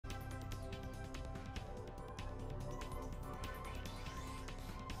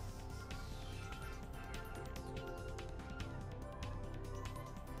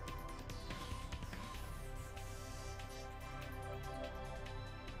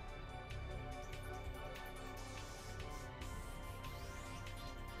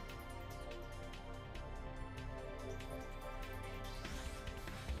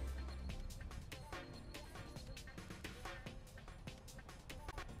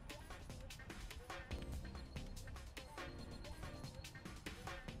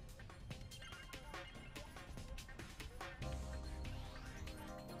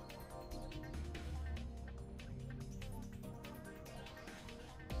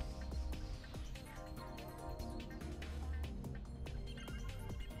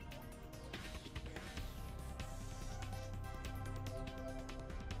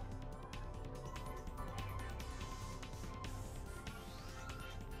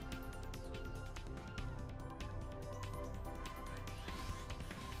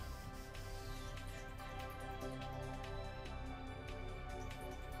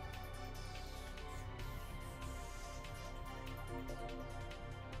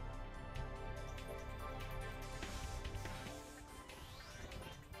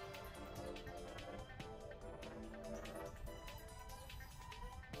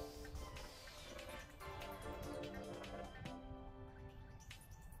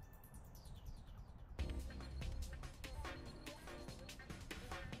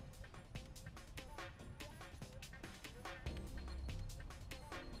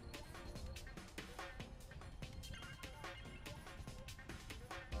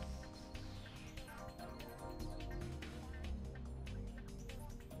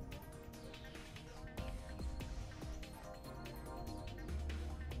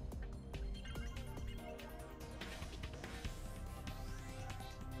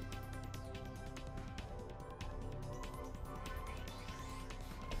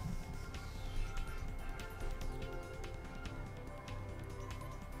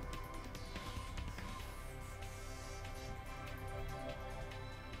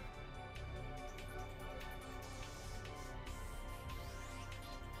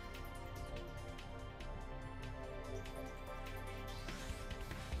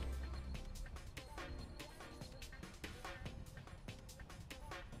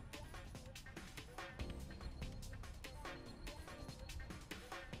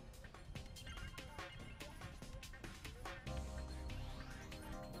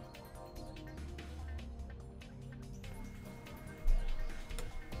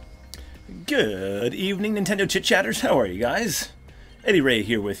Good evening, Nintendo Chit-Chatters. How are you guys? Eddy Ray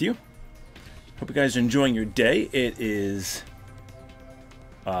here with you. Hope you guys are enjoying your day. It is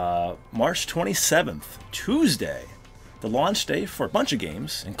March 27th, Tuesday, the launch day for a bunch of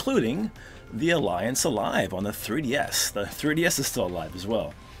games, including the Alliance Alive on the 3DS. The 3DS is still alive as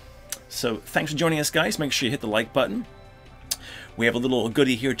well. So thanks for joining us, guys. Make sure you hit the like button. We have a little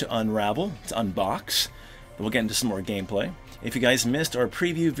goodie here to unravel, to unbox. We'll get into some more gameplay. If you guys missed our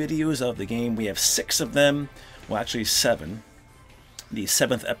preview videos of the game, we have 6 of them. Well, actually 7. The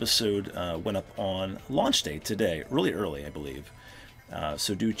 7th episode went up on launch day today, really early, I believe.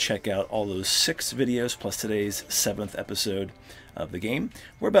 So do check out all those 6 videos plus today's 7th episode of the game.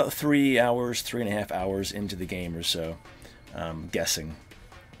 We're about 3 hours, 3.5 hours into the game or so, guessing.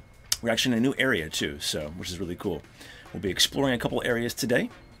 We're actually in a new area too, so which is really cool. We'll be exploring a couple areas today.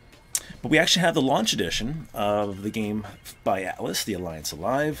 But we actually have the launch edition of the game by Atlus, the Alliance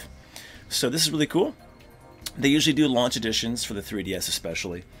Alive. So this is really cool. They usually do launch editions for the 3DS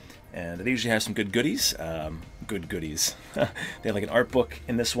especially. And they usually have some good goodies. Good goodies. They have like an art book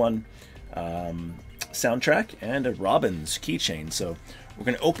in this one, soundtrack, and a Robin's keychain. So we're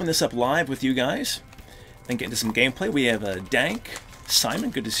going to open this up live with you guys and get into some gameplay. We have Dank,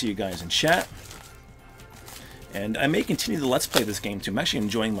 Simon, good to see you guys in chat. And I may continue the Let's Play of this game too. I'm actually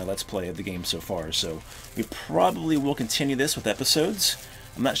enjoying my Let's Play of the game so far, so we probably will continue this with episodes.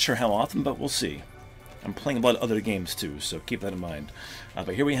 I'm not sure how often, but we'll see. I'm playing a lot of other games too, so keep that in mind.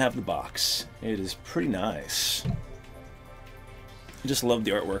 But here we have the box. It is pretty nice. I just love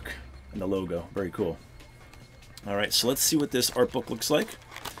the artwork and the logo. Very cool. Alright, so let's see what this art book looks like.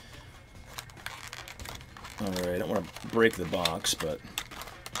 Alright, I don't want to break the box, but...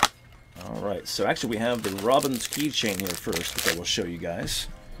 Alright, so actually we have the Robin's keychain here first, which I will show you guys.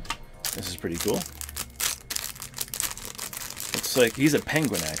 This is pretty cool. Looks like he's a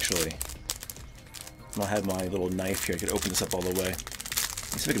penguin, actually. I'll have my little knife here. I could open this up all the way.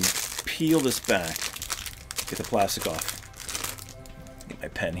 Let's see if I can peel this back. Get the plastic off. Get my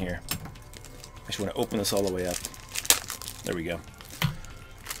pen here. I just want to open this all the way up. There we go.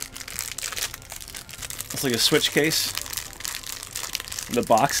 Looks like a switch case. The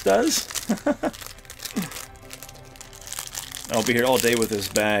box does? I'll be here all day with this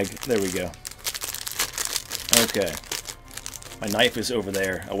bag. There we go. Okay. My knife is over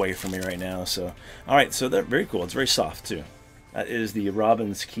there, away from me right now. So, all right. So they're very cool. It's very soft too. That is the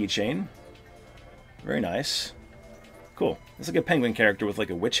Robin's keychain. Very nice. Cool. It's like a penguin character with like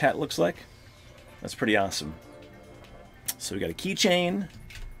a witch hat. Looks like. That's pretty awesome. So we got a keychain.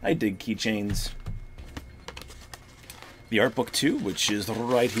 I dig keychains. The art book too, which is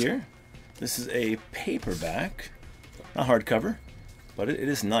right here. This is a paperback, not hardcover, but it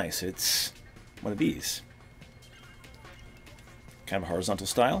is nice. It's one of these. Kind of a horizontal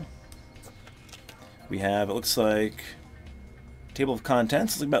style. We have, it looks like, table of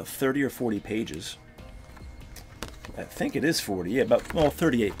contents. It's like about 30 or 40 pages. I think it is 40, yeah, about, well,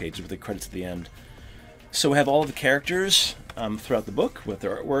 38 pages with the credits at the end. So we have all of the characters throughout the book with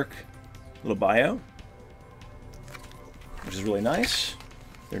their artwork, little bio, which is really nice.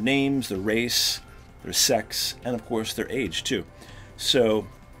 Their names, their race, their sex, and of course their age too. So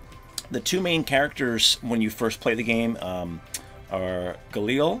the 2 main characters when you first play the game are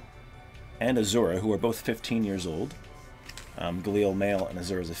Caligula and Azura, who are both 15 years old. Caligula male and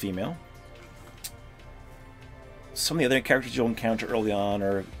Azura is a female. Some of the other characters you'll encounter early on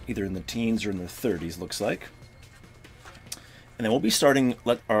are either in the teens or in their 30s, looks like. And then we'll be starting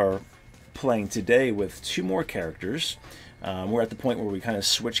our playing today with 2 more characters. We're at the point where we kind of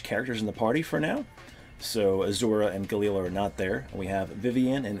switch characters in the party for now. So Azura and Caligula are not there. We have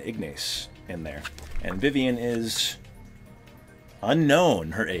Vivian and Ignace in there. And Vivian is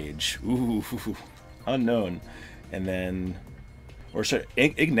unknown, her age. Ooh, unknown. And then, or sorry,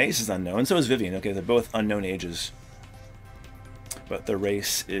 Ignace is unknown, so is Vivian. Okay, they're both unknown ages. But the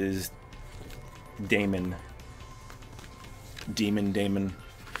race is Damon. Damon.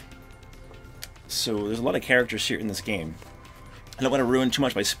 So there's a lot of characters here in this game. I don't want to ruin too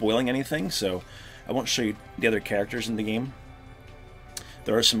much by spoiling anything, so I won't show you the other characters in the game.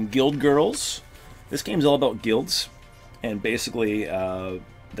 There are some guild girls. This game's all about guilds, and basically the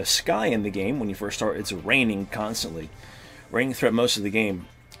sky in the game, when you first start, it's raining constantly. Raining throughout most of the game.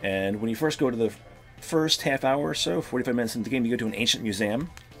 And when you first go to the first half hour or so, 45 minutes into the game, you go to an ancient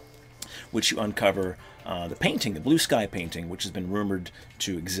museum, which you uncover the painting, the blue sky painting, which has been rumored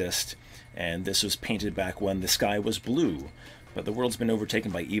to exist. And this was painted back when the sky was blue. But the world's been overtaken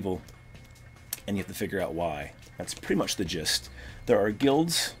by evil, and you have to figure out why. That's pretty much the gist. There are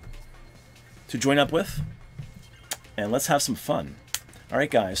guilds to join up with, and let's have some fun. Alright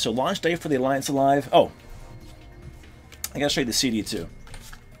guys, so launch day for the Alliance Alive. Oh, I gotta show you the CD too.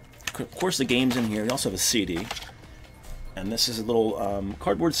 Of course the game's in here. We also have a CD. And this is a little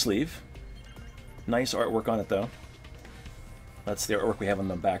cardboard sleeve. Nice artwork on it though. That's the artwork we have on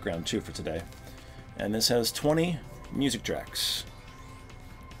the background too for today. And this has 20 music tracks.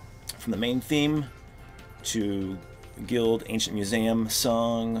 From the main theme to Guild, Ancient Museum,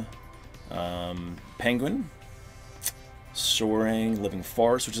 Song, Penguin, Soaring, Living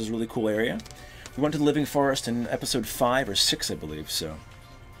Forest, which is a really cool area. We went to the Living Forest in episode 5 or 6, I believe, so.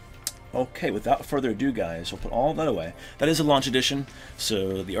 Okay, without further ado, guys, we'll put all that away. That is a launch edition,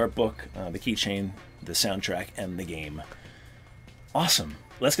 so the art book, the keychain, the soundtrack, and the game. Awesome.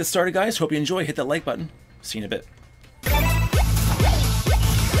 Let's get started, guys. Hope you enjoy. Hit that like button. See you in a bit.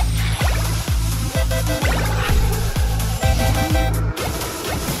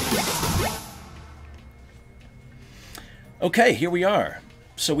 Okay, here we are.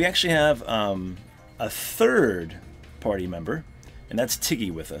 So we actually have a third party member, and that's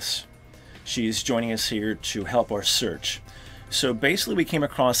Tiggy with us. She's joining us here to help our search. So basically we came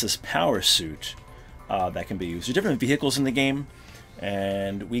across this power suit that can be used. There are different vehicles in the game,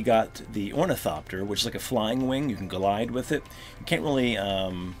 and we got the Ornithopter, which is like a flying wing. You can glide with it. You can't really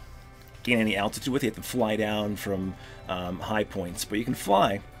gain any altitude with it. You have to fly down from high points, but you can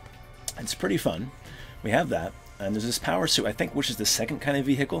fly. It's pretty fun. We have that. And there's this power suit, I think, which is the second kind of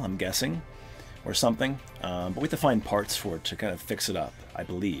vehicle, I'm guessing, or something. But we have to find parts for it to kind of fix it up, I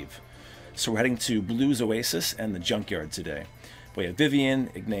believe. So we're heading to Blue's Oasis and the Junkyard today. We have Vivian,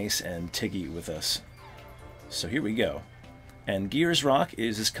 Ignace, and Tiggy with us. So here we go. And Gears Rock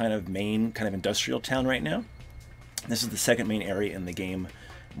is this kind of main, kind of industrial town right now. This is the second main area in the game,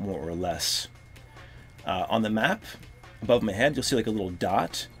 more or less. On the map, above my head, you'll see like a little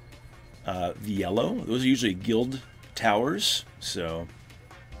dot. The yellow, those are usually guild towers, so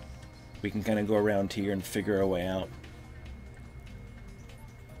we can kind of go around here and figure our way out.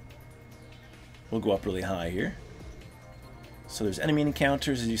 We'll go up really high here. So there's enemy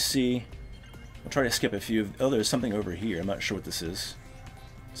encounters, as you see. I'll try to skip a few. Oh, there's something over here. I'm not sure what this is.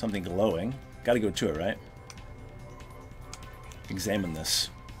 Something glowing. Gotta go to it, right? Examine this.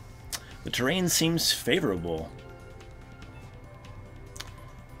 The terrain seems favorable.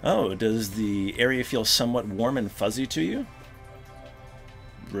 Oh, does the area feel somewhat warm and fuzzy to you?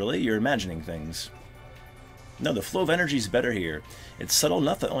 Really? You're imagining things. No, the flow of energy is better here. It's subtle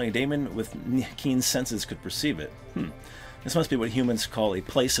enough that only a daemon with keen senses could perceive it. This must be what humans call a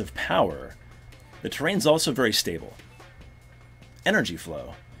place of power. The terrain's also very stable. Energy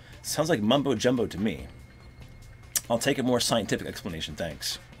flow. Sounds like mumbo-jumbo to me. I'll take a more scientific explanation,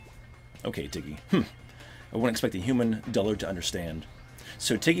 thanks. Okay, Tiggy. I wouldn't expect a human dullard to understand.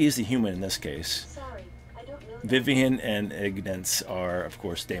 So Tiggy is the human in this case. Sorry, I don't know. Vivian and Ignace are, of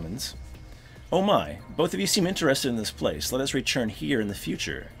course, daemons. Oh my, both of you seem interested in this place. Let us return here in the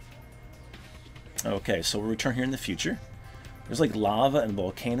future. Okay, so we'll return here in the future. There's like lava and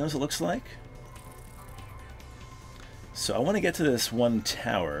volcanoes, it looks like. So I want to get to this one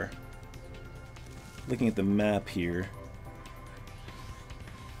tower. Looking at the map here.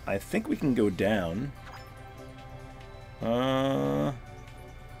 I think we can go down.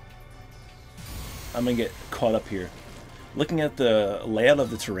 I'm going to get caught up here. Looking at the layout of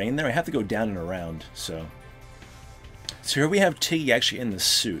the terrain there, I have to go down and around, so. So here we have Tiggy actually in the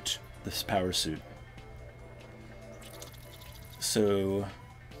suit, this power suit. So,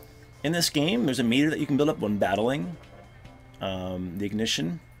 in this game, there's a meter that you can build up when battling the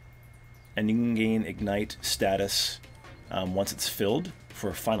ignition, and you can gain Ignite status once it's filled for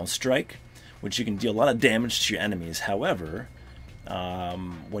a final strike, which you can deal a lot of damage to your enemies. However,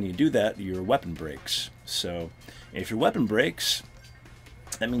 when you do that, your weapon breaks. So if your weapon breaks,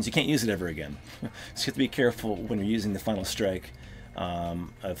 that means you can't use it ever again. So you have to be careful when you're using the final strike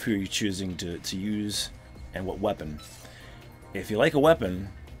of who you're choosing to use and what weapon. If you like a weapon,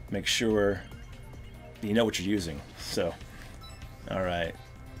 make sure you know what you're using. So, alright.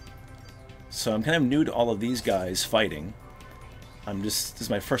 So I'm kind of new to all of these guys fighting. This is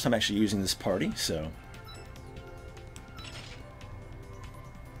my first time actually using this party, so.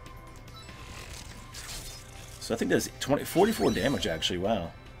 So I think that's 44 damage actually,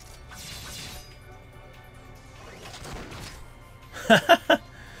 wow.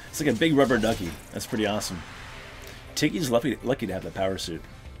 It's like a big rubber ducky. That's pretty awesome. Tiggy's lucky to have the power suit.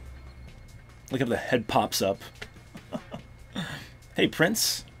 Look how the head pops up. Hey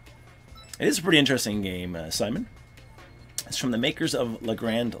Prince. It is a pretty interesting game, Simon. It's from the makers of La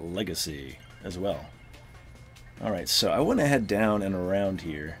Grande Legacy as well. Alright, so I want to head down and around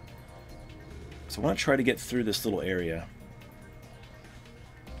here. So I want to try to get through this little area.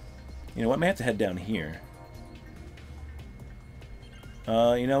 You know what? I may have to head down here.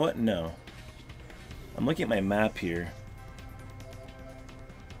 You know what? No. I'm looking at my map here.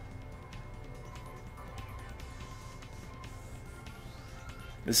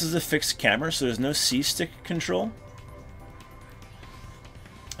 This is a fixed camera, so there's no C-stick control.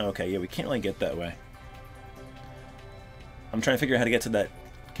 Okay, yeah, we can't really get that way. I'm trying to figure out how to get to that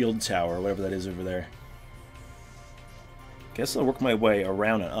guild tower, or whatever that is over there. Guess I'll work my way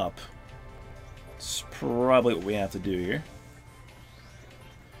around and up. It's probably what we have to do here.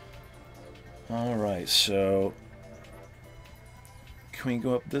 Alright, so... Can we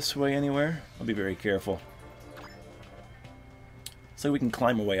go up this way anywhere? I'll be very careful. So we can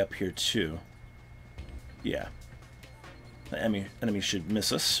climb our way up here too. Yeah. The enemy should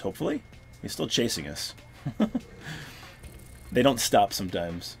miss us, hopefully. He's still chasing us. They don't stop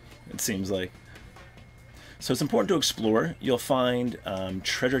sometimes, it seems like. So it's important to explore. You'll find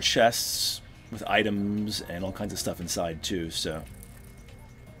treasure chests with items and all kinds of stuff inside too, so...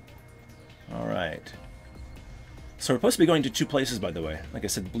 Alright. So we're supposed to be going to two places, by the way. Like I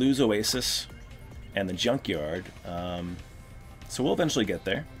said, Blue's Oasis and the Junkyard. So we'll eventually get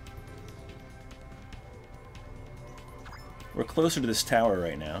there. We're closer to this tower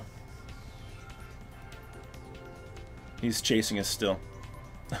right now. He's chasing us still.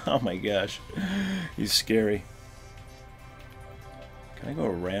 Oh my gosh. He's scary. Can I go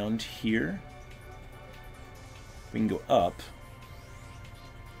around here? We can go up.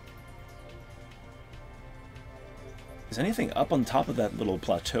 Is anything up on top of that little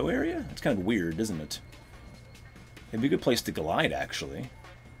plateau area? It's kind of weird, isn't it? It'd be a good place to glide, actually.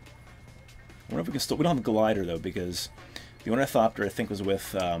 I wonder if we can still... We don't have a glider, though, because the Ornithopter, I think, was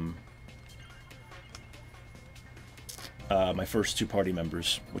with my first two party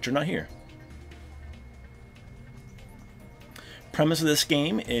members, which are not here. Premise of this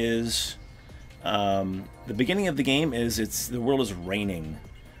game is... the beginning of the game is the world is raining.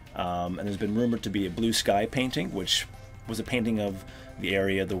 And there's been rumored to be a blue sky painting, which was a painting of the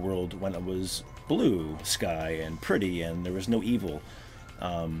area of the world when it was blue sky and pretty and there was no evil.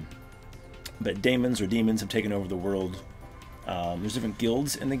 But demons have taken over the world. There's different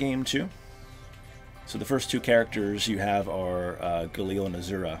guilds in the game too. So the first two characters you have are Caligula and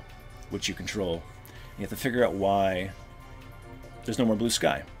Azura, which you control. You have to figure out why there's no more blue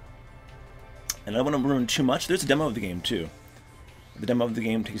sky. And I don't want to ruin too much. There's a demo of the game too. The demo of the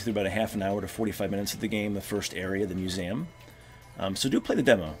game takes you through about a half an hour to 45 minutes of the game, the first area, the museum. So do play the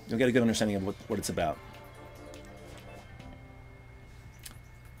demo. You'll get a good understanding of what it's about.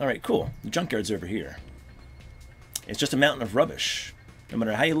 Alright, cool. The Junkyard's over here. It's just a mountain of rubbish. No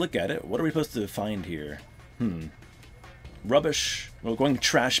matter how you look at it, what are we supposed to find here? Rubbish. We're going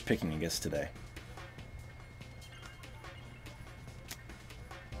trash picking, I guess, today.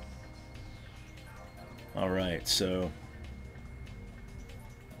 Alright, so...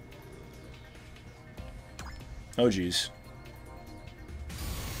 Oh, geez.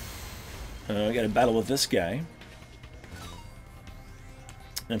 I got a battle with this guy.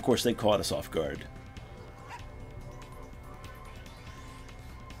 And of course they caught us off guard.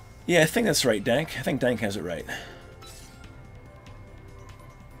 Yeah, I think that's right, Dank. I think Dank has it right.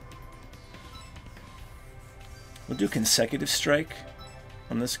 We'll do consecutive strike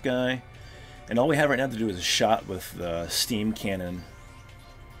on this guy. And all we have right now to do is a shot with the steam cannon.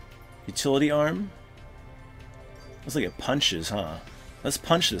 Utility arm. Looks like it punches, huh? Let's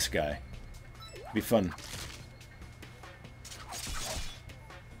punch this guy. It'll be fun.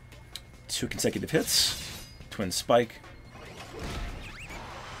 2 consecutive hits. Twin spike.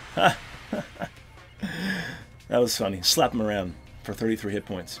 Ha! That was funny. Slap him around for 33 hit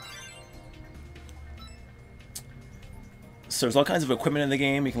points. So there's all kinds of equipment in the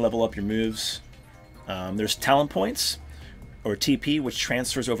game. You can level up your moves. There's talent points, or TP, which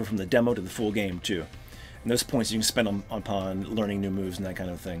transfers over from the demo to the full game, too. And those points you can spend upon learning new moves and that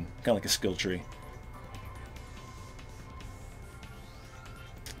kind of thing. Kind of like a skill tree.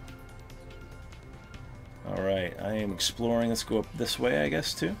 Alright, I am exploring. Let's go up this way, I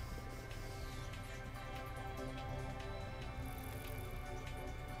guess, too.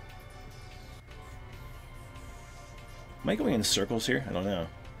 Am I going in circles here? I don't know.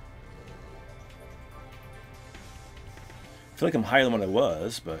 I feel like I'm higher than what I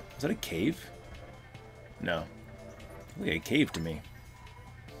was, but... Is that a cave? No. Look like a cave to me.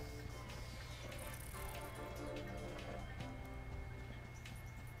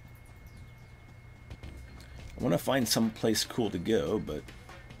 I want to find some place cool to go, but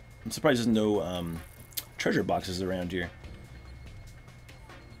I'm surprised there's no treasure boxes around here.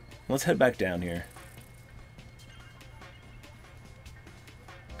 Let's head back down here.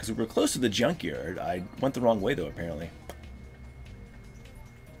 Because we were close to the junkyard. I went the wrong way, though, apparently.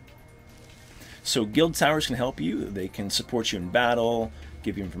 So guild towers can help you. They can support you in battle,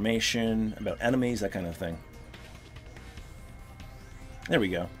 give you information about enemies, that kind of thing. There we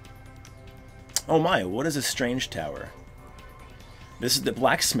go. Oh my, what is a strange tower? This is the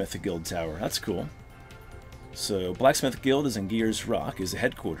Blacksmith Guild Tower. That's cool. So, Blacksmith Guild is in Gears Rock, is the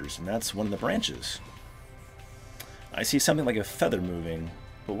headquarters, and that's one of the branches. I see something like a feather moving,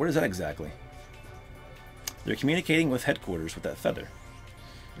 but what is that exactly? They're communicating with headquarters with that feather.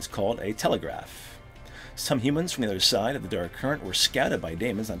 It's called a telegraph. Some humans from the other side of the Dark Current were scouted by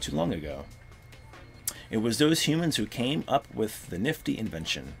Daemons not too long ago. It was those humans who came up with the nifty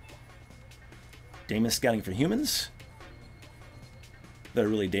invention. Daemon scouting for humans? There are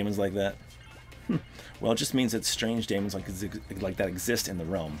really Daemons like that? Well, it just means that strange Daemons like that exist in the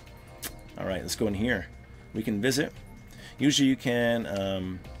realm. Alright, let's go in here. We can visit. Usually you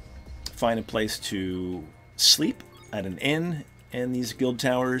can find a place to sleep at an inn in these guild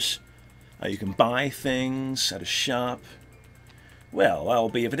towers. You can buy things at a shop. Well, I'll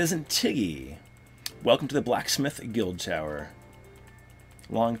be if it isn't Tiggy. Welcome to the Blacksmith Guild Tower.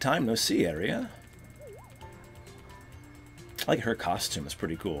 Long time no see, area. I like her costume, it's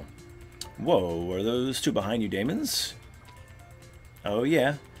pretty cool. Whoa, are those two behind you Daemons? Oh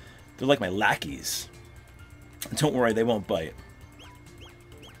yeah, they're like my lackeys. Don't worry, they won't bite.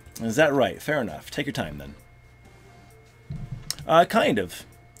 Is that right? Fair enough. Take your time then. Kind of.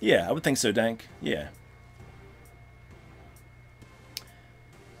 Yeah, I would think so, Dank. Yeah.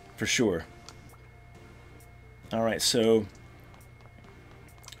 For sure. Alright, so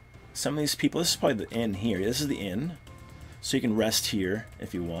some of these people, this is probably the inn here. This is the inn. So you can rest here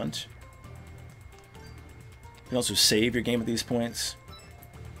if you want. You can also save your game at these points.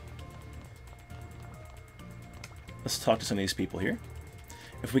 Let's talk to some of these people here.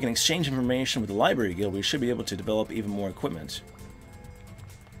 If we can exchange information with the Library Guild, we should be able to develop even more equipment.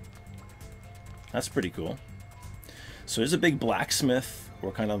 That's pretty cool. So there's a big blacksmith,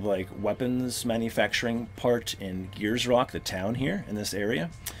 or kind of like weapons manufacturing part in Gears Rock, the town here, in this area.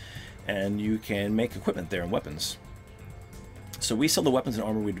 And you can make equipment there and weapons. So we sell the weapons and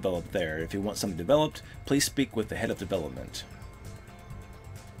armor we develop there. If you want something developed, please speak with the head of development.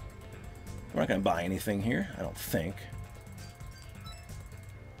 We're not going to buy anything here, I don't think.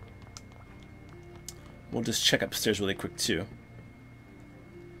 We'll just check upstairs really quick too.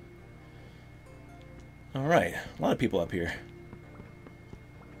 Alright, a lot of people up here.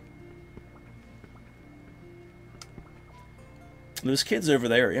 Those kids over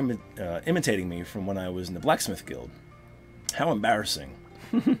there are imitating me from when I was in the Blacksmith Guild. How embarrassing.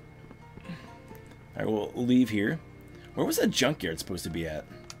 Alright, we'll leave here. Where was that junkyard supposed to be at?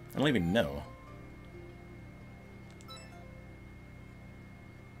 I don't even know.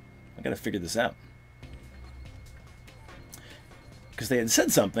 I gotta figure this out. Because they had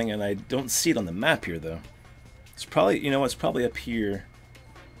said something and I don't see it on the map here though. It's probably, you know, it's probably up here.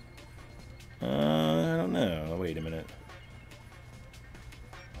 I don't know. Wait a minute.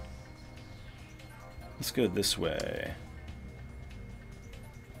 Let's go this way.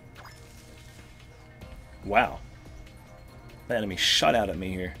 Wow. That enemy shot out at me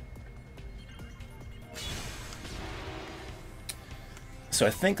here. So I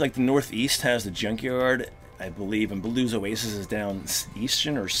think like the northeast has the junkyard, I believe, and Blue's Oasis is down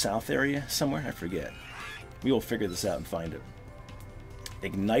eastern or south area somewhere. I forget. We will figure this out and find it.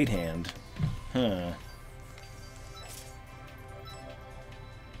 Ignite hand. Huh.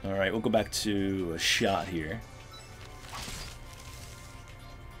 Alright, we'll go back to a shot here.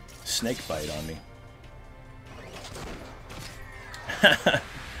 Snake bite on me.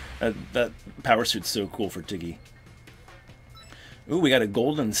 that power suit's so cool for Tiggy. Ooh, we got a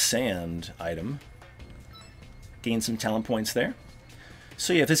golden sand item. Gain some talent points there.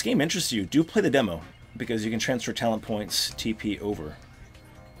 So yeah, if this game interests you, do play the demo, because you can transfer talent points TP over.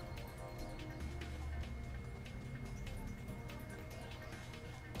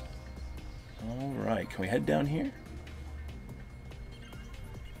 Alright, can we head down here?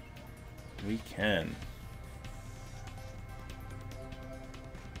 We can.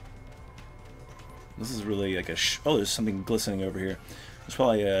 This is really like a oh, there's something glistening over here. There's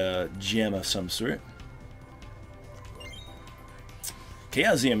probably a gem of some sort.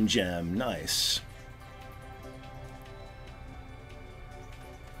 Chaosium gem, nice.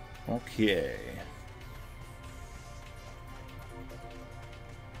 Okay.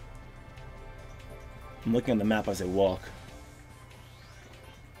 I'm looking at the map as I walk.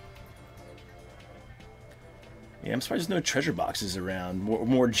 Yeah, I'm surprised there's no treasure boxes around,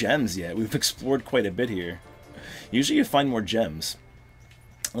 more gems yet. We've explored quite a bit here. Usually you find more gems.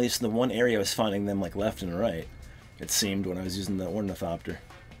 At least in the one area I was finding them like left and right, it seemed, when I was using the ornithopter.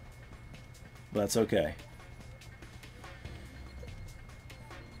 But that's okay.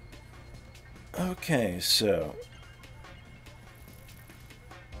 Okay, so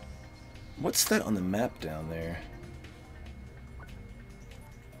what's that on the map down there?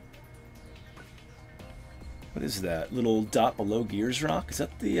 What is that? Little dot below Gears Rock? Is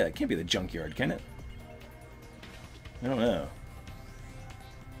that the... it can't be the Junkyard, can it? I don't know.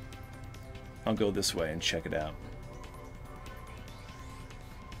 I'll go this way and check it out.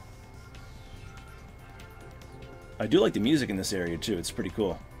 I do like the music in this area, too. It's pretty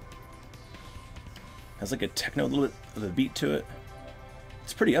cool. Has like a techno, little bit of a beat to it.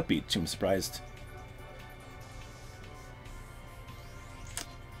 It's pretty upbeat, too. I'm surprised.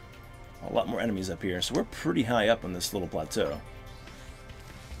 A lot more enemies up here, so we're pretty high up on this little plateau.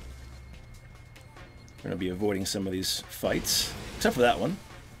 We're going to be avoiding some of these fights, except for that one.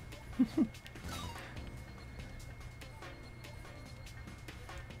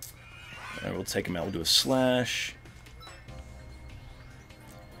 Alright, we'll take him out. We'll do a slash.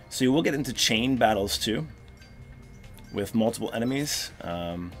 So you will get into chain battles too, with multiple enemies.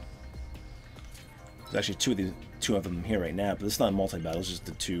 There's actually two of them here right now, but this is not a multi-battle. It's just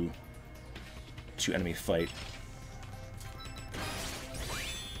the two enemy fight.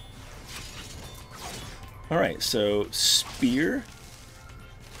 All right, so spear.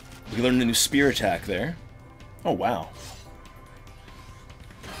 We learned a new spear attack there. Oh wow,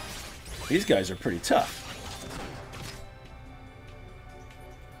 these guys are pretty tough.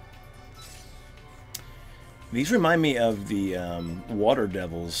 These remind me of the water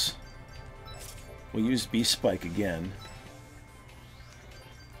devils. We'll use Beast Spike again.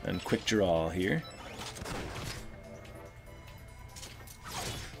 And quick draw here.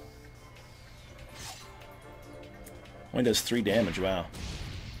 Only does 3 damage, wow.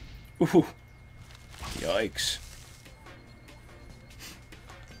 Ooh. Yikes.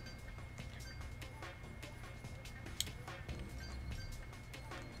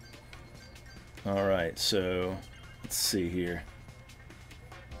 Alright, so let's see here.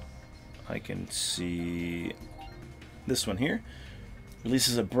 I can see this one here.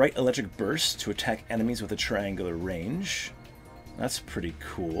 Releases a bright electric burst to attack enemies with a triangular range. That's pretty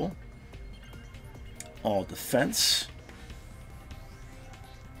cool. All defense.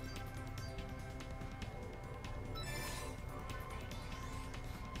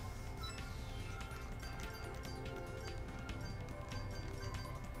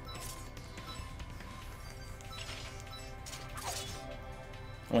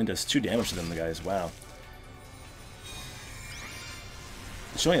 Only does 2 damage to them, the guys. Wow.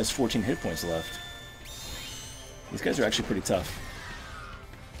 She only has 14 hit points left. These guys are actually pretty tough.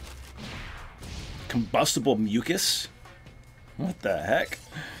 Combustible mucus? What the heck?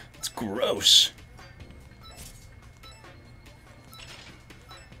 It's gross.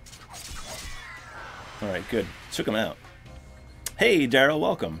 Alright, good. Took him out. Hey, Daryl,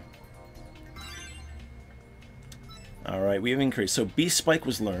 welcome. Alright, we have increased. So Beast Spike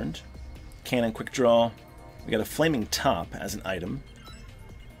was learned. Cannon, quick draw. We got a flaming top as an item.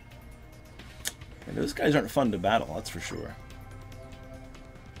 And those guys aren't fun to battle, that's for sure.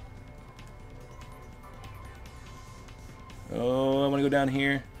 Oh, I want to go down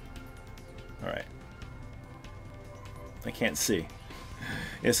here. Alright. I can't see.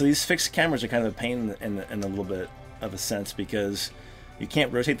 Yeah, so these fixed cameras are kind of a pain in a little bit of a sense, because you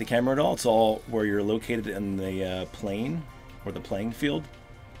can't rotate the camera at all. It's all where you're located in the plane, or the playing field.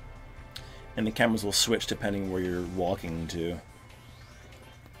 And the cameras will switch depending where you're walking to.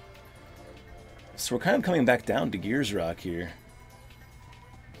 So we're kind of coming back down to Gears Rock here.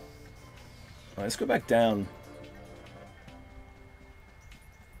 Right, let's go back down.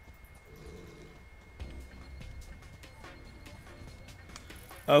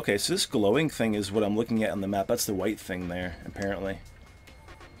 Okay, so this glowing thing is what I'm looking at on the map. That's the white thing there, apparently.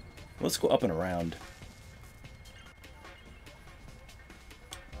 Let's go up and around.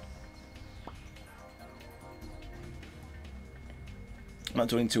 I'm not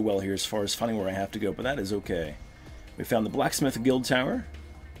doing too well here as far as finding where I have to go, but that is okay. We found the Blacksmith Guild Tower.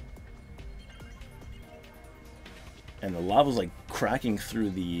 And the lava's like cracking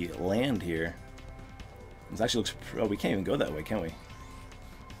through the land here. It actually looks... Oh, we can't even go that way, can we?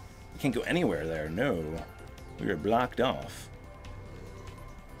 We can't go anywhere there, no. We are blocked off.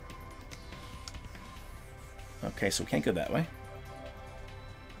 Okay, so we can't go that way.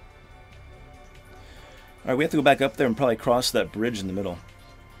 Alright, we have to go back up there and probably cross that bridge in the middle.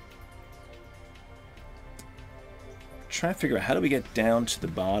 Try to figure out how do we get down to the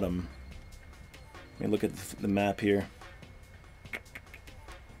bottom. Let me look at the map here.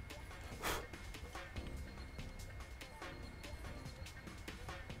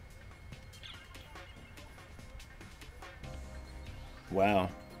 Wow.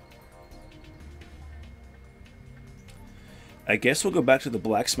 I guess we'll go back to the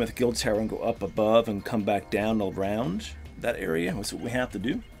Blacksmith Guild Tower and go up above and come back down around that area. That's what we have to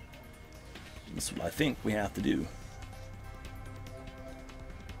do. That's what I think we have to do.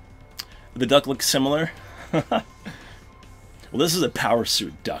 The duck looks similar. Well, this is a power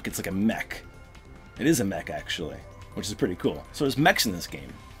suit duck. It's like a mech. It is a mech, actually, which is pretty cool. So there's mechs in this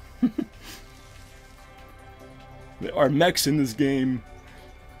game. There are mechs in this game.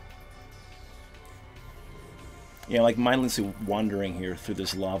 Yeah, like mindlessly wandering here through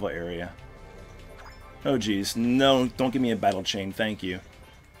this lava area. Oh, geez. No, don't give me a battle chain. Thank you.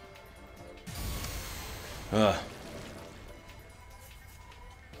 Ugh.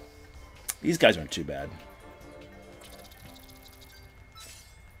 These guys aren't too bad.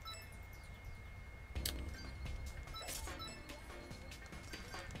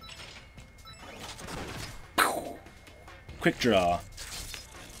 Quick draw.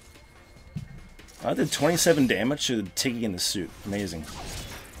 I did 27 damage to Tiggy in the suit. Amazing.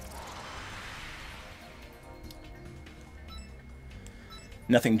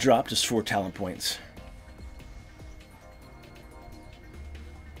 Nothing dropped, just 4 talent points.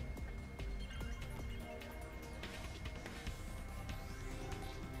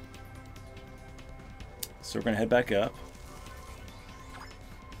 So we're going to head back up.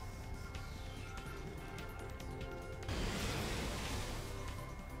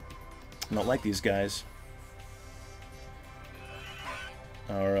 I don't like these guys.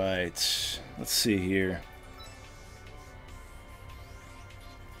 Alright, let's see here.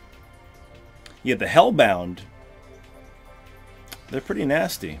 Yeah, the Hellbound. They're pretty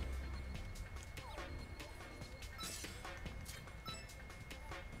nasty.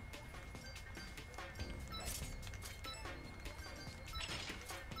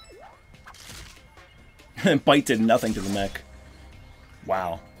 Bite did nothing to the mech.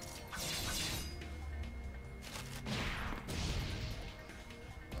 Wow.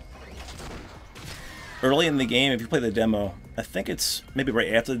 Early in the game, if you play the demo, I think it's maybe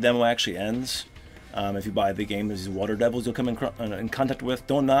right after the demo actually ends. If you buy the game, there's these water devils you'll come in contact with.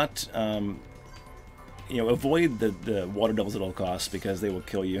 Do not, you know, avoid the water devils at all costs because they will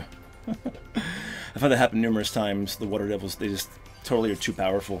kill you. I've had that happen numerous times. The water devils, they just totally are too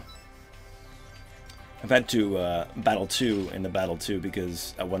powerful. I've had to battle 2 in the battle 2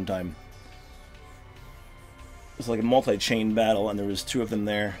 because at one time it was like a multi-chain battle and there was 2 of them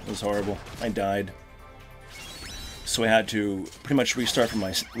there. It was horrible. I died. So I had to pretty much restart from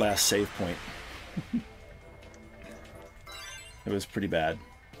my last save point. It was pretty bad.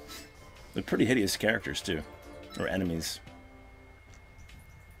 They're pretty hideous characters too, or enemies.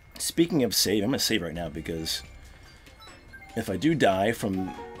 Speaking of save, I'm going to save right now because if I do die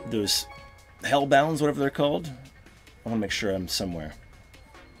from those Hellbounds, whatever they're called, I want to make sure I'm somewhere.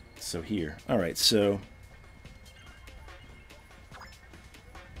 So here. Alright, so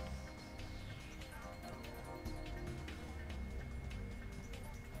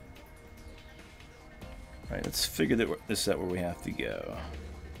alright, let's figure this out where we have to go.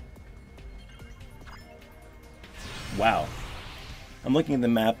 Wow. I'm looking at the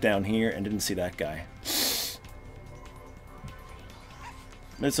map down here and didn't see that guy.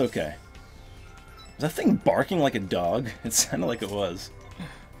 It's okay. Was that thing barking like a dog? It sounded like it was.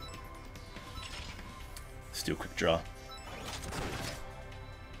 Let's do a quick draw.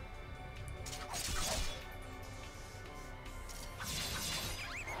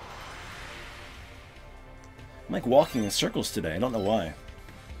 I'm like walking in circles today. I don't know why.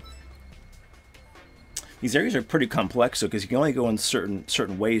 These areas are pretty complex, though, because you can only go in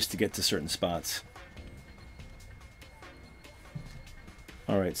certain ways to get to certain spots.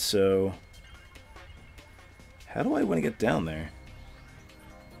 All right, so how do I want to get down there?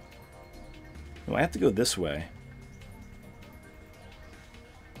 Oh, I have to go this way.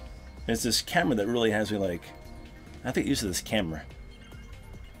 It's this camera that really has me like, I have to get used to this camera.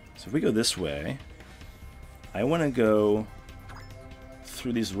 So if we go this way, I want to go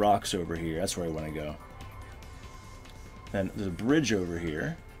through these rocks over here. That's where I want to go. And there's a bridge over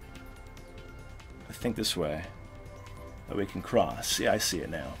here. I think this way. That we can cross. Yeah, I see it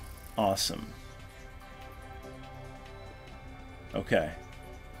now. Awesome. Okay.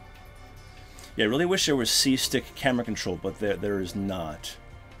 Yeah, I really wish there was C-stick camera control, but there is not.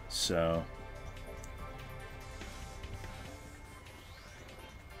 So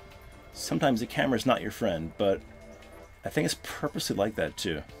sometimes the camera's not your friend, but I think it's purposely like that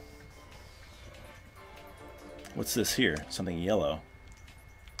too. What's this here? Something yellow.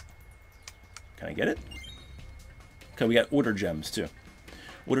 Can I get it? Okay, we got order gems too.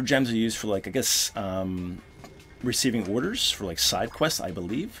 Order gems are used for, like, I guess, receiving orders for like side quests, I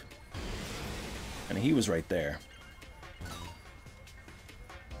believe. And he was right there.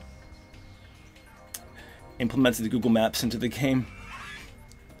 Implemented the Google Maps into the game.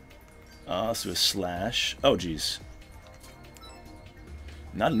 So a slash. Oh, geez.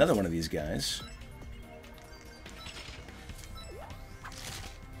 Not another one of these guys.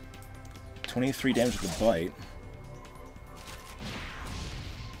 23 damage with the bite.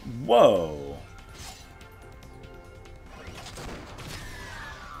 Whoa.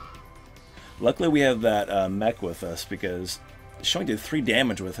 Luckily we have that mech with us, because she only did 3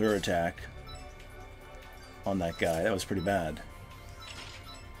 damage with her attack on that guy. That was pretty bad.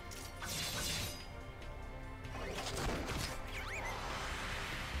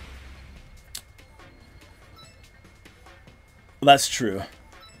 Well, that's true.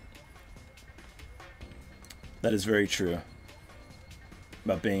 That is very true.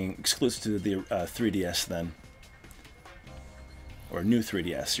 About being exclusive to the 3DS then. Or new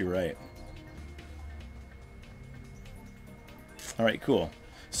 3DS, you're right. Alright, cool.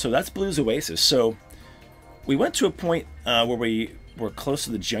 So that's Blue's Oasis. So we went to a point where we were close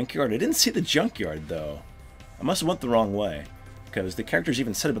to the Junkyard. I didn't see the Junkyard, though. I must have went the wrong way, because the characters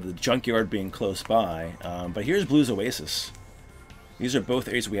even said about the Junkyard being close by. But here's Blue's Oasis. These are both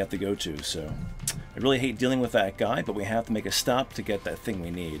areas we have to go to, so I really hate dealing with that guy, but we have to make a stop to get that thing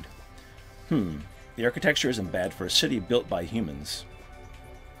we need. The architecture isn't bad for a city built by humans.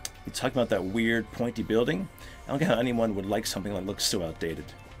 You talk about that weird, pointy building? I don't get how anyone would like something that looks so outdated.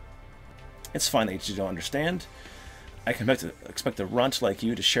 It's fine that you don't understand. I can expect a runt like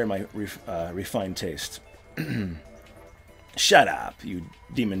you to share my refined taste. Shut up, you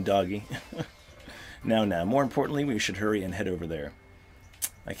demon doggy. Now, more importantly, we should hurry and head over there.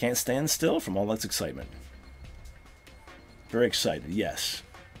 I can't stand still from all this excitement. Very excited, yes.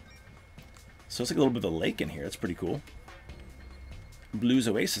 So it's like a little bit of a lake in here. It's pretty cool. Blue's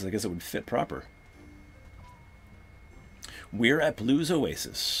Oasis, I guess it would fit proper. We're at Blue's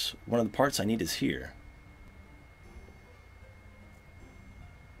Oasis. One of the parts I need is here.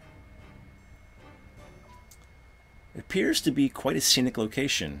 It appears to be quite a scenic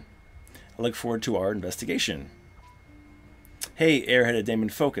location. I look forward to our investigation. Hey, airheaded Damon,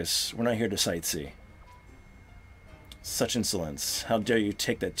 focus. We're not here to sightsee. Such insolence. How dare you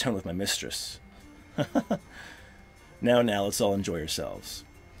take that tone with my mistress? Now, let's all enjoy ourselves.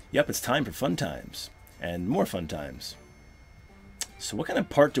 Yep, it's time for fun times. And more fun times. So what kind of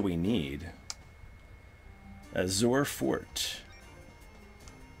part do we need? Azure Fort.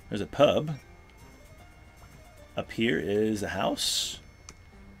 There's a pub. Up here is a house.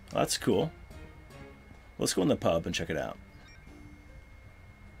 Well, that's cool. Let's go in the pub and check it out.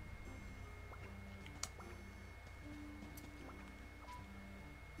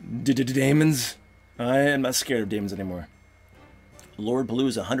 Daemons? I am not scared of daemons anymore. Lord Blue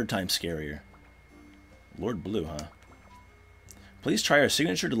is 100 times scarier. Lord Blue, huh? Please try our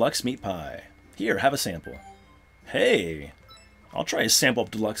signature deluxe meat pie. Here, have a sample. Hey! I'll try a sample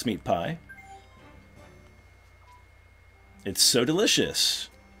of deluxe meat pie. It's so delicious.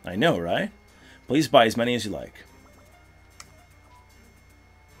 I know, right? Please buy as many as you like.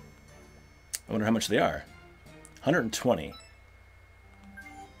 I wonder how much they are. 120.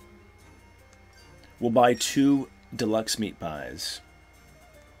 We'll buy 2 deluxe meat pies.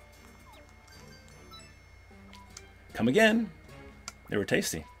 Come again. They were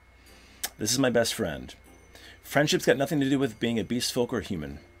tasty. This is my best friend. Friendship's got nothing to do with being a beast folk or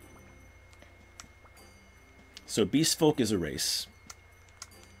human. So beast folk is a race.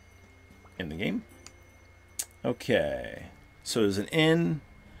 In the game. Okay. So there's an inn.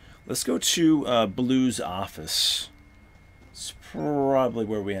 Let's go to Blue's office. It's probably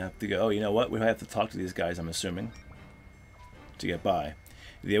where we have to go. Oh, you know what? We have to talk to these guys, I'm assuming, to get by.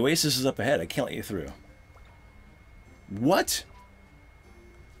 The Oasis is up ahead. I can't let you through. What?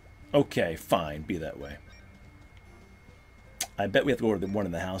 Okay, fine. Be that way. I bet we have to go to one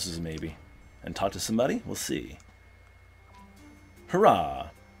of the houses, maybe, and talk to somebody. We'll see. Hurrah!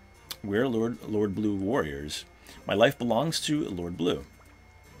 We're Lord Blue warriors. My life belongs to Lord Blue.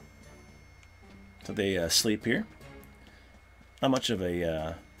 So they sleep here. Not much of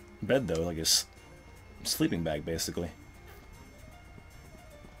a bed, though, like a sleeping bag, basically.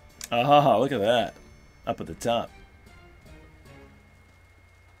 Ah, look at that. Up at the top.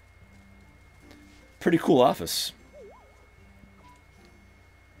 Pretty cool office.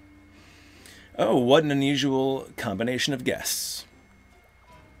 Oh, what an unusual combination of guests.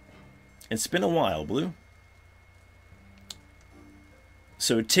 It's been a while, Blue.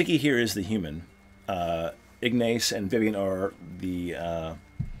 So Tiki here is the human. Ignace and Vivian are the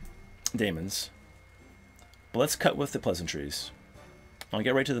daemons. But let's cut with the pleasantries. I'll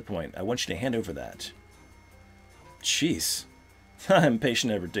get right to the point. I want you to hand over that. Jeez. I'm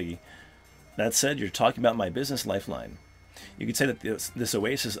patient ever, Diggy. That said, you're talking about my business lifeline. You could say that this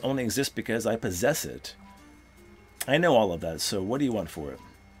Oasis only exists because I possess it. I know all of that, so what do you want for it?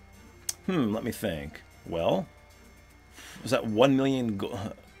 Let me think. Well, was that 1 million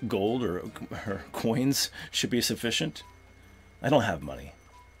gold or coins should be sufficient? I don't have money.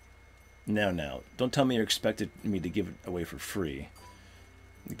 Now, don't tell me you expected me to give it away for free.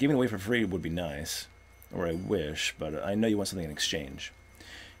 Giving it away for free would be nice, or I wish, but I know you want something in exchange.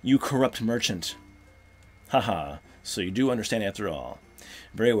 You corrupt merchant. Haha, so you do understand after all.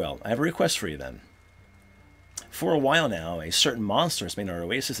 Very well, I have a request for you then. For a while now, a certain monster has made our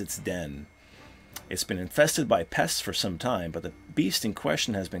Oasis its den. It's been infested by pests for some time, but the beast in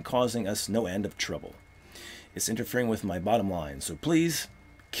question has been causing us no end of trouble. It's interfering with my bottom line, so please,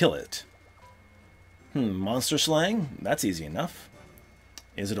 kill it. Monster slang? That's easy enough.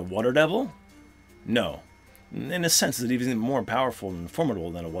 Is it a water devil? No. In a sense, it's even more powerful and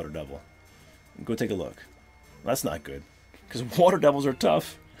formidable than a water devil. Go take a look. That's not good, because water devils are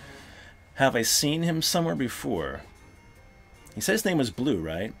tough. Have I seen him somewhere before? He said his name was Blue,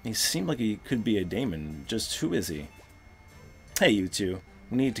 right? He seemed like he could be a daemon. Just who is he? Hey, you two.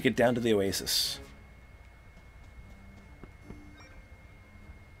 We need to get down to the Oasis.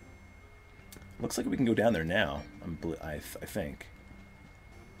 Looks like we can go down there now. I think.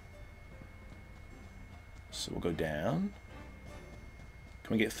 So we'll go down.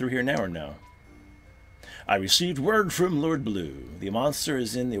 Can we get through here now or no? I received word from Lord Blue. The monster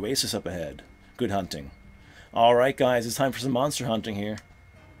is in the Oasis up ahead. Good hunting. Alright guys, it's time for some monster hunting here.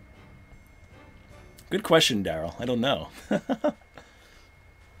 Good question, Daryl. I don't know.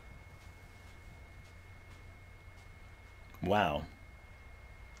 Wow.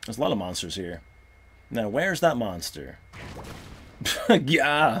 There's a lot of monsters here. Now, where's that monster?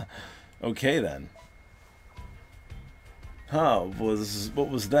 Yeah. Okay, then. What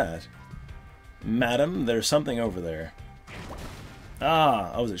was that? Madam, there's something over there.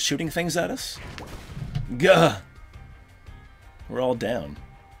 Oh, is it shooting things at us? Gah! We're all down.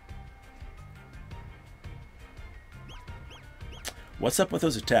 What's up with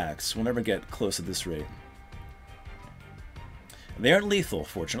those attacks? We'll never get close at this rate. They aren't lethal,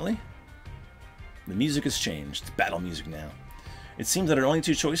 fortunately. The music has changed. It's battle music now. It seems that our only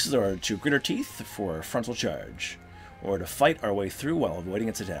two choices are to grit our teeth for a frontal charge, or to fight our way through while avoiding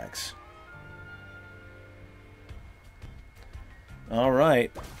its attacks.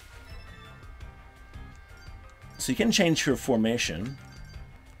 Alright. So you can change your formation.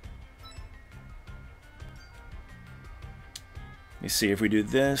 Let me see if we do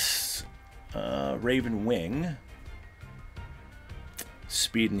this. Raven Wing.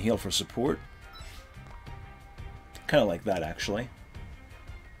 Speed and heal for support. Kind of like that, actually.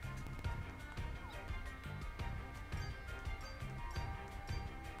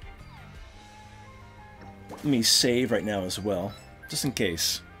 Let me save right now as well, just in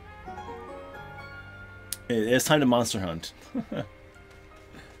case. It's time to monster hunt.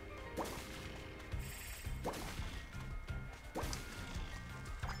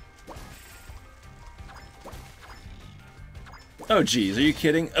 Oh geez, are you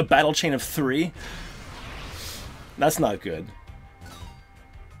kidding? A battle chain of 3? That's not good.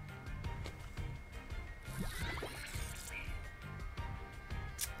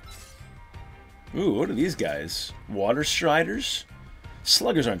 Ooh, what are these guys? Water Striders?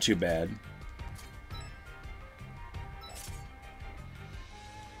 Sluggers aren't too bad.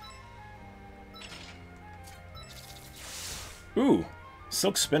 Ooh,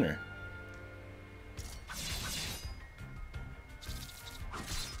 Silk Spinner.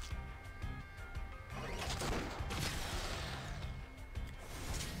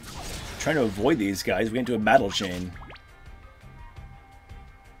 Trying to avoid these guys, we get into a battle chain.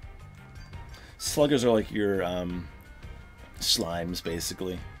 Sluggers are like your slimes,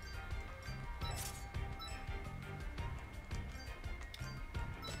 basically.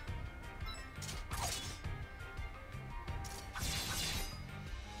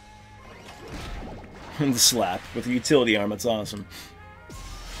 And the slap with the utility arm, that's awesome.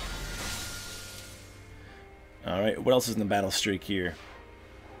 Alright, what else is in the battle streak here?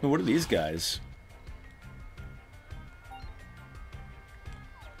 What are these guys?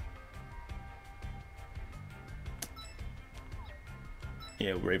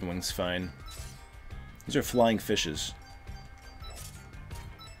 Yeah, Ravenwing's fine. These are flying fishes.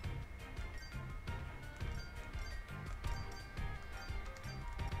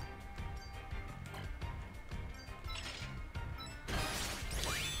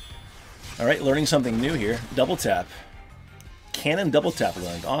 Alright, learning something new here. Double tap. Cannon double tap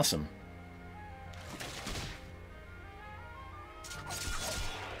learned. Awesome.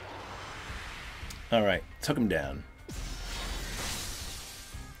 Alright, took him down.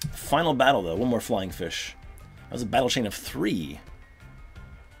 Final battle, though. One more flying fish. That was a battle chain of 3.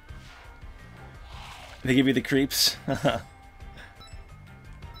 They give you the creeps? Let's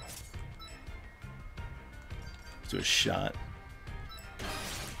do a shot.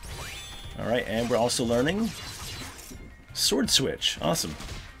 Alright, and we're also learning sword switch. Awesome.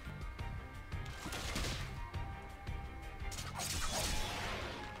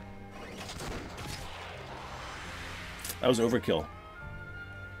 That was overkill.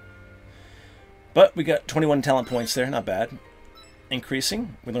 But we got 21 talent points there, not bad.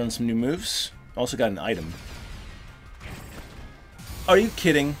 Increasing. We learned some new moves. Also got an item. Are you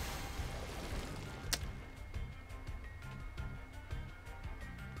kidding?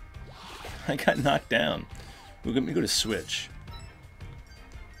 I got knocked down. We're going to go to switch.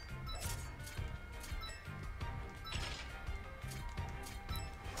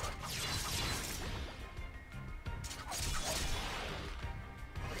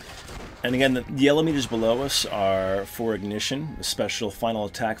 And again, the yellow meters below us are for ignition, a special final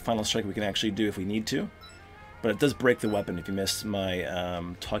attack, final strike we can actually do if we need to. But it does break the weapon if you missed my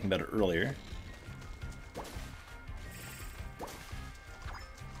talking about it earlier.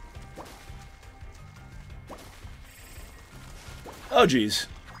 Oh, geez.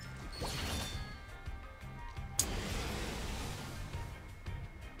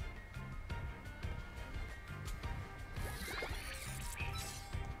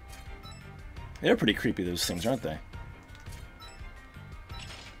 They're pretty creepy, those things, aren't they?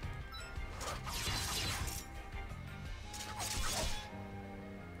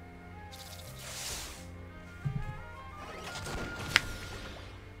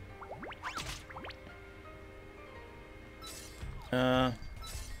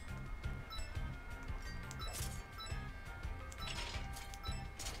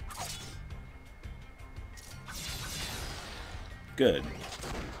 Good.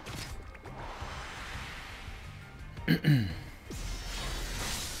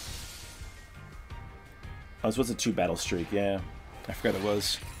 Oh, this was a 2 battle streak, yeah. I forgot it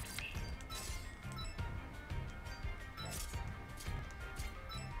was.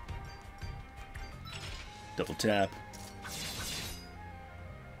 Double tap.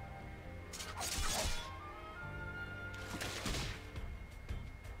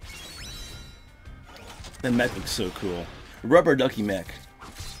 That mech looks so cool. Rubber ducky mech.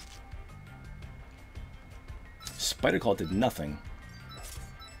 Spider Claw did nothing.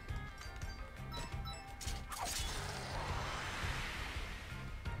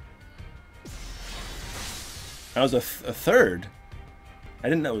 That was a third. I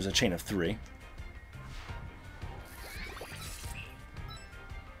didn't know it was a chain of 3.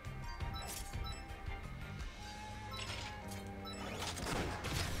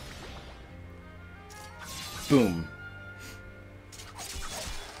 Boom.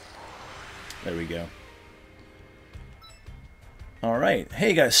 There we go. Alright.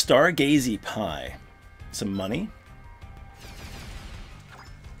 Hey guys, Stargazy Pie. Some money.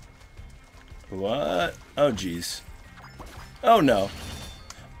 What? Oh, jeez. Oh, no.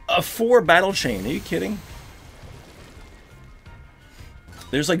 A 4 battle chain. Are you kidding?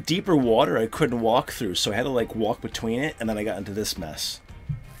 There's, like, deeper water I couldn't walk through, so I had to, like, walk between it, and then I got into this mess.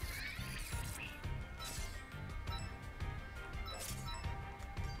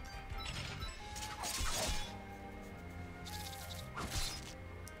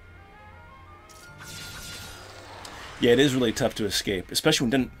 Yeah, it is really tough to escape, especially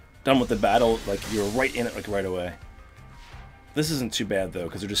when done with the battle, like, you're right in it, like, right away. This isn't too bad, though,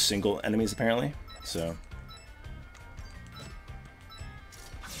 because they're just single enemies, apparently, so.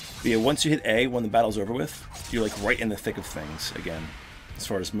 But yeah, once you hit A, when the battle's over with, you're, like, right in the thick of things, again, as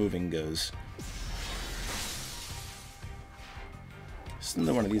far as moving goes. Just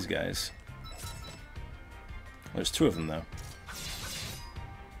another one of these guys. There's 2 of them, though.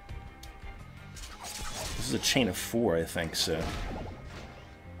 This is a chain of 4, I think, so.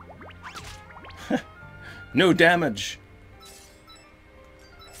 No damage!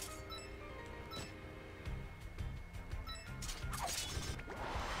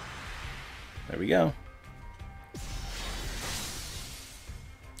 There we go.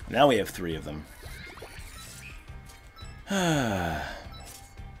 Now we have 3 of them.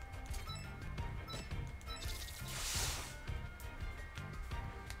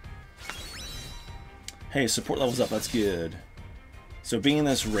 Hey, support level's up, that's good. So being in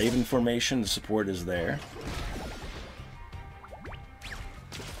this Raven formation, the support is there.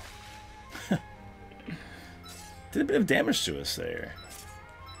 Did a bit of damage to us there.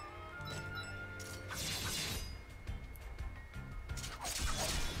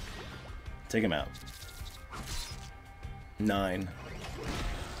 Take him out. 9.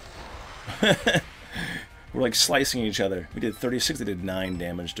 We're like slicing each other. We did 36, they did 9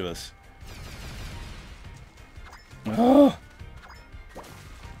 damage to us. Oh!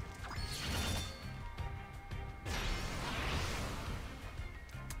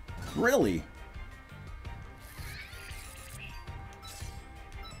 Really?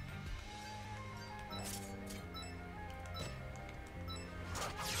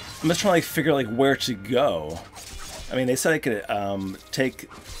 I'm just trying to like, figure like where to go. I mean, they said I could take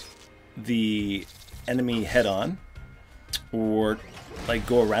the enemy head on, or like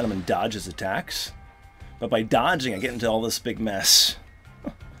go around him and dodge his attacks. But by dodging, I get into all this big mess.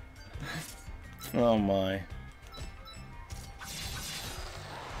 Oh my.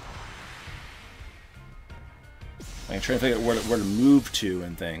 I'm trying to figure out where to move to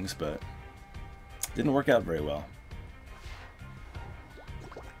and things, but it didn't work out very well.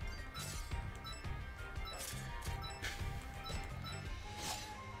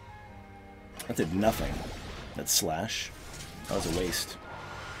 That did nothing. That slash. That was a waste.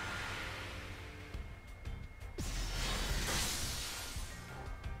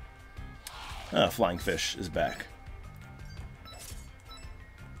 Ah, flying fish is back.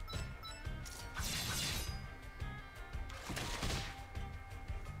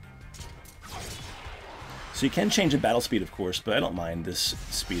 So you can change the battle speed, of course, but I don't mind this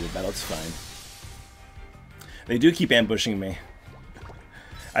speed of battle. It's fine. They do keep ambushing me.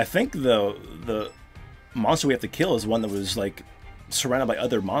 I think the monster we have to kill is one that was like surrounded by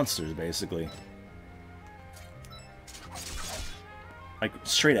other monsters, basically. Like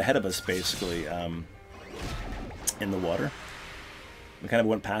straight ahead of us, basically, in the water. We kind of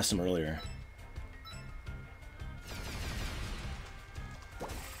went past him earlier.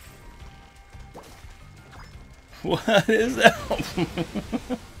 What is that?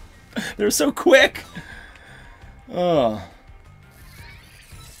 They're so quick! Oh.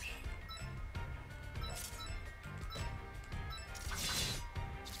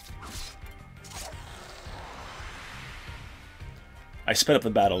 I sped up the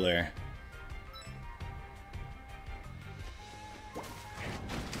battle there.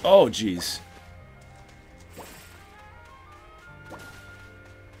 Oh, jeez.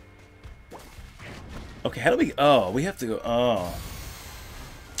 Okay, how do we... Oh, we have to go... Oh.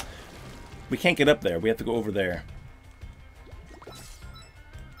 We can't get up there. We have to go over there.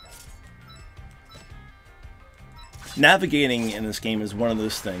 Navigating in this game is one of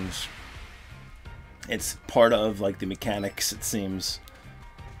those things. It's part of, like, the mechanics, it seems.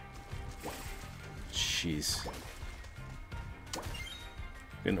 Jeez.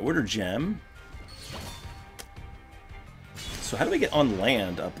 An order gem. So how do we get on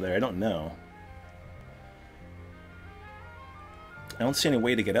land up there? I don't know. I don't see any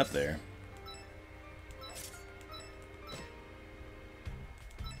way to get up there.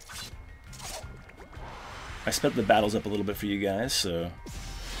 I sped the battles up a little bit for you guys, so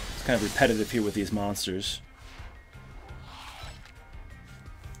it's kind of repetitive here with these monsters.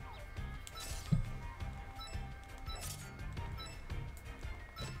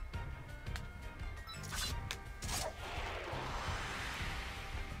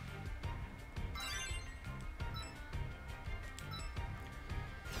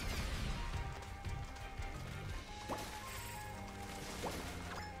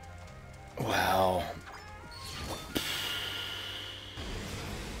 Wow.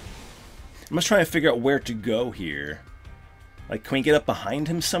 I'm just trying to figure out where to go here. Like, can we get up behind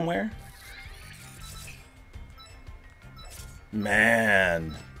him somewhere?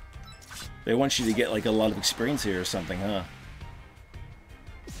 Man. They want you to get, like, a lot of experience here or something, huh?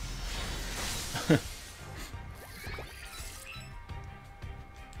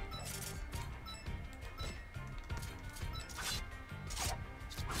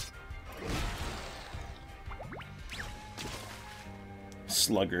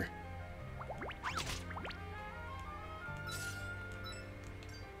 Slugger.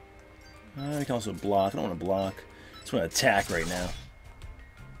 I can also block. I don't want to block. I just want to attack right now.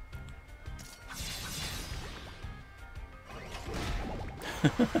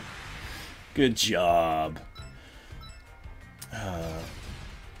 Good job.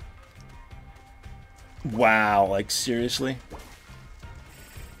 Wow, like seriously?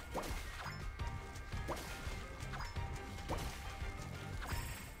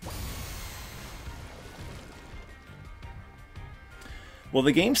 Well,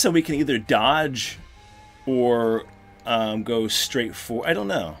 the game said we can either dodge or go straight for. I don't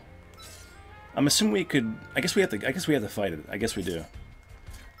know. I'm assuming we could. I guess we have to fight it. I guess we do.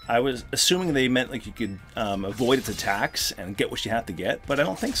 I was assuming they meant like you could avoid its attacks and get what you have to get, but I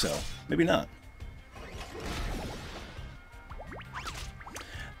don't think so. Maybe not.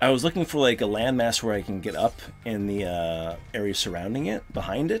 I was looking for like a landmass where I can get up in the area surrounding it,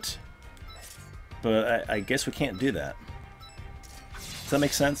 behind it, but I guess we can't do that. Does that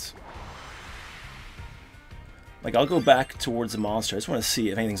make sense? Like, I'll go back towards the monster. I just want to see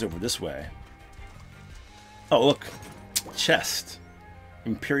if anything's over this way. Oh, look. Chest.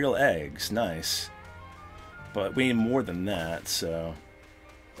 Imperial eggs. Nice. But we need more than that, so...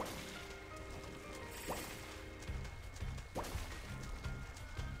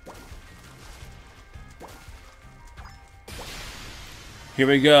 Here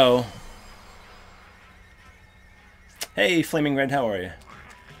we go. Hey, Flaming Red, how are you?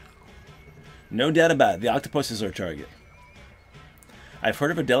 No doubt about it, the octopus is our target. I've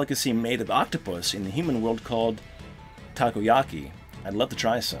heard of a delicacy made of octopus in the human world called takoyaki. I'd love to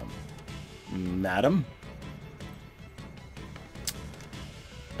try some. Madam?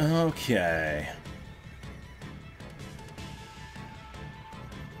 Okay.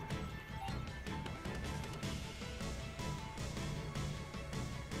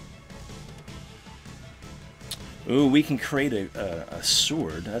 Ooh, we can create a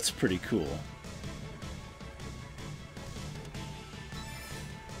sword. That's pretty cool.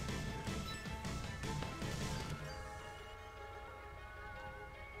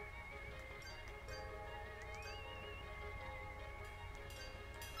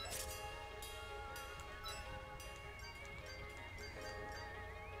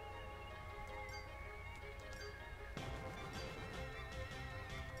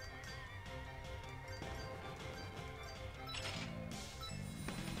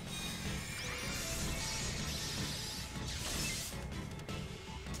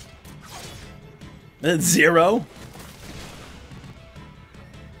 That's 0?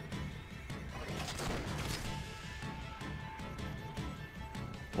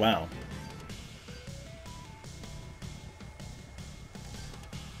 Wow.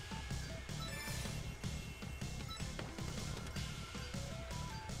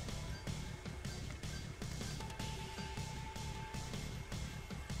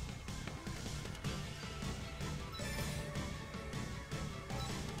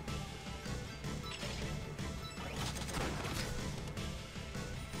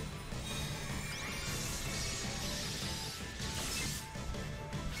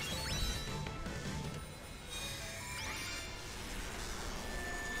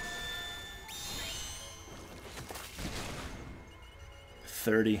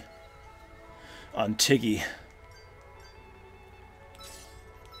 $30 on Tiggy.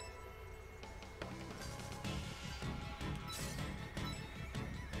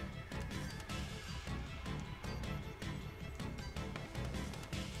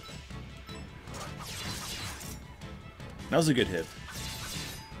 That was a good hit.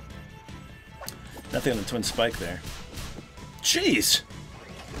 Nothing on the twin spike there. Jeez!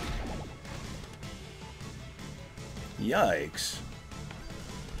 Yikes.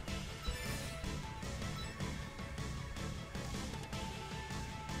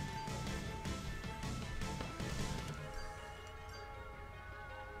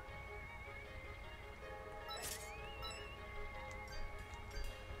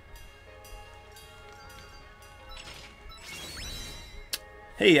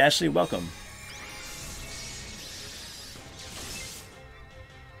 Hey, Ashley, welcome.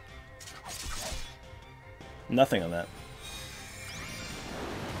 Nothing on that.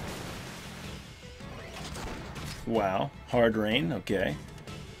 Wow. Hard rain, okay.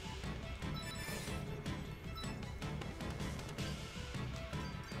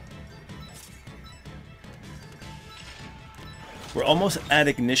 We're almost at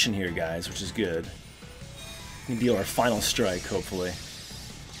ignition here, guys, which is good. We can deal our final strike, hopefully.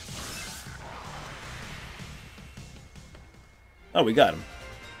 Oh, we got him.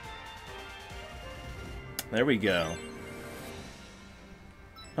 There we go.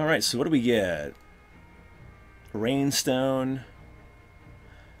 Alright, so what do we get? Rainstone.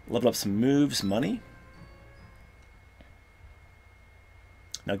 Level up some moves, money.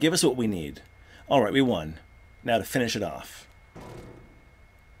 Now give us what we need. Alright, we won. Now to finish it off.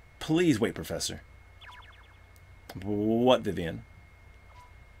 Please wait, Professor. What, Vivian?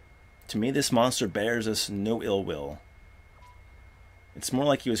 To me, this monster bears us no ill will. It's more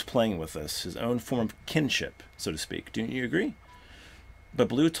like he was playing with us, his own form of kinship, so to speak. Do you agree? But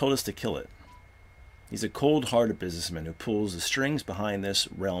Blue told us to kill it. He's a cold-hearted businessman who pulls the strings behind this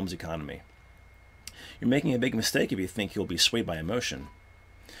realm's economy. You're making a big mistake if you think he'll be swayed by emotion.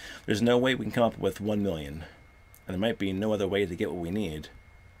 There's no way we can come up with 1 million. And there might be no other way to get what we need.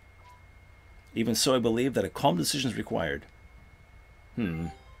 Even so, I believe that a calm decision is required.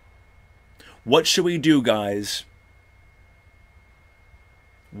 What should we do, guys?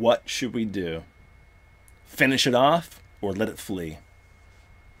 What should we do? Finish it off or let it flee?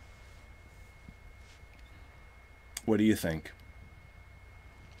 What do you think?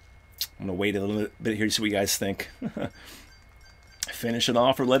 I'm going to wait a little bit here to see what you guys think. Finish it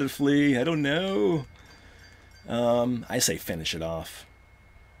off or let it flee? I don't know. I say finish it off.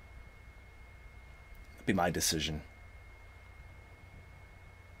 That'd be my decision.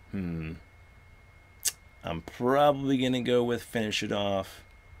 I'm probably going to go with finish it off.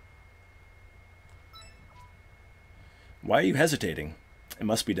 Why are you hesitating? It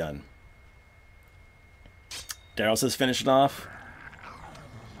must be done. Daryl says finish it off.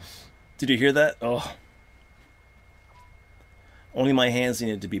 Did you hear that? Oh. Only my hands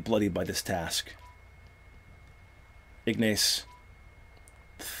needed to be bloodied by this task. Ignace.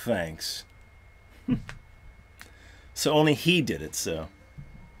 Thanks. So only he did it, so.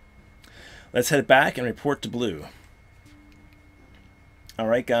 Let's head back and report to Blue.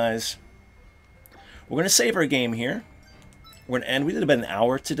 Alright, guys. We're going to save our game here. We're going to end. We did about an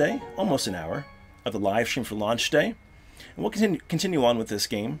hour today. Almost an hour of the live stream for launch day. And we'll continue on with this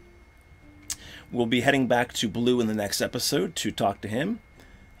game. We'll be heading back to Blue in the next episode to talk to him.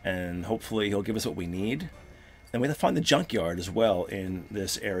 And hopefully he'll give us what we need. And we have to find the Junkyard as well in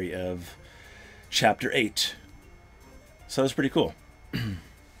this area of Chapter 8. So that's pretty cool.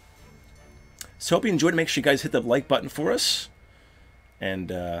 So hope you enjoyed. Make sure you guys hit the like button for us. And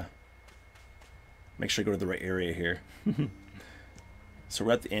make sure you go to the right area here. So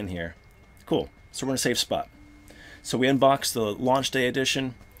we're at the end here. Cool. So we're in a safe spot. So we unboxed the launch day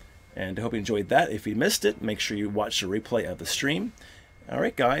edition. And I hope you enjoyed that. If you missed it, make sure you watch the replay of the stream.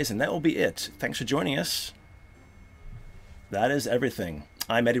 Alright guys, and that will be it. Thanks for joining us. That is everything.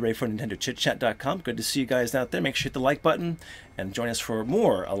 I'm Eddy Ray from NintendoChitChat.com. Good to see you guys out there. Make sure you hit the like button and join us for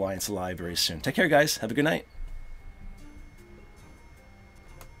more Alliance Live very soon. Take care, guys. Have a good night.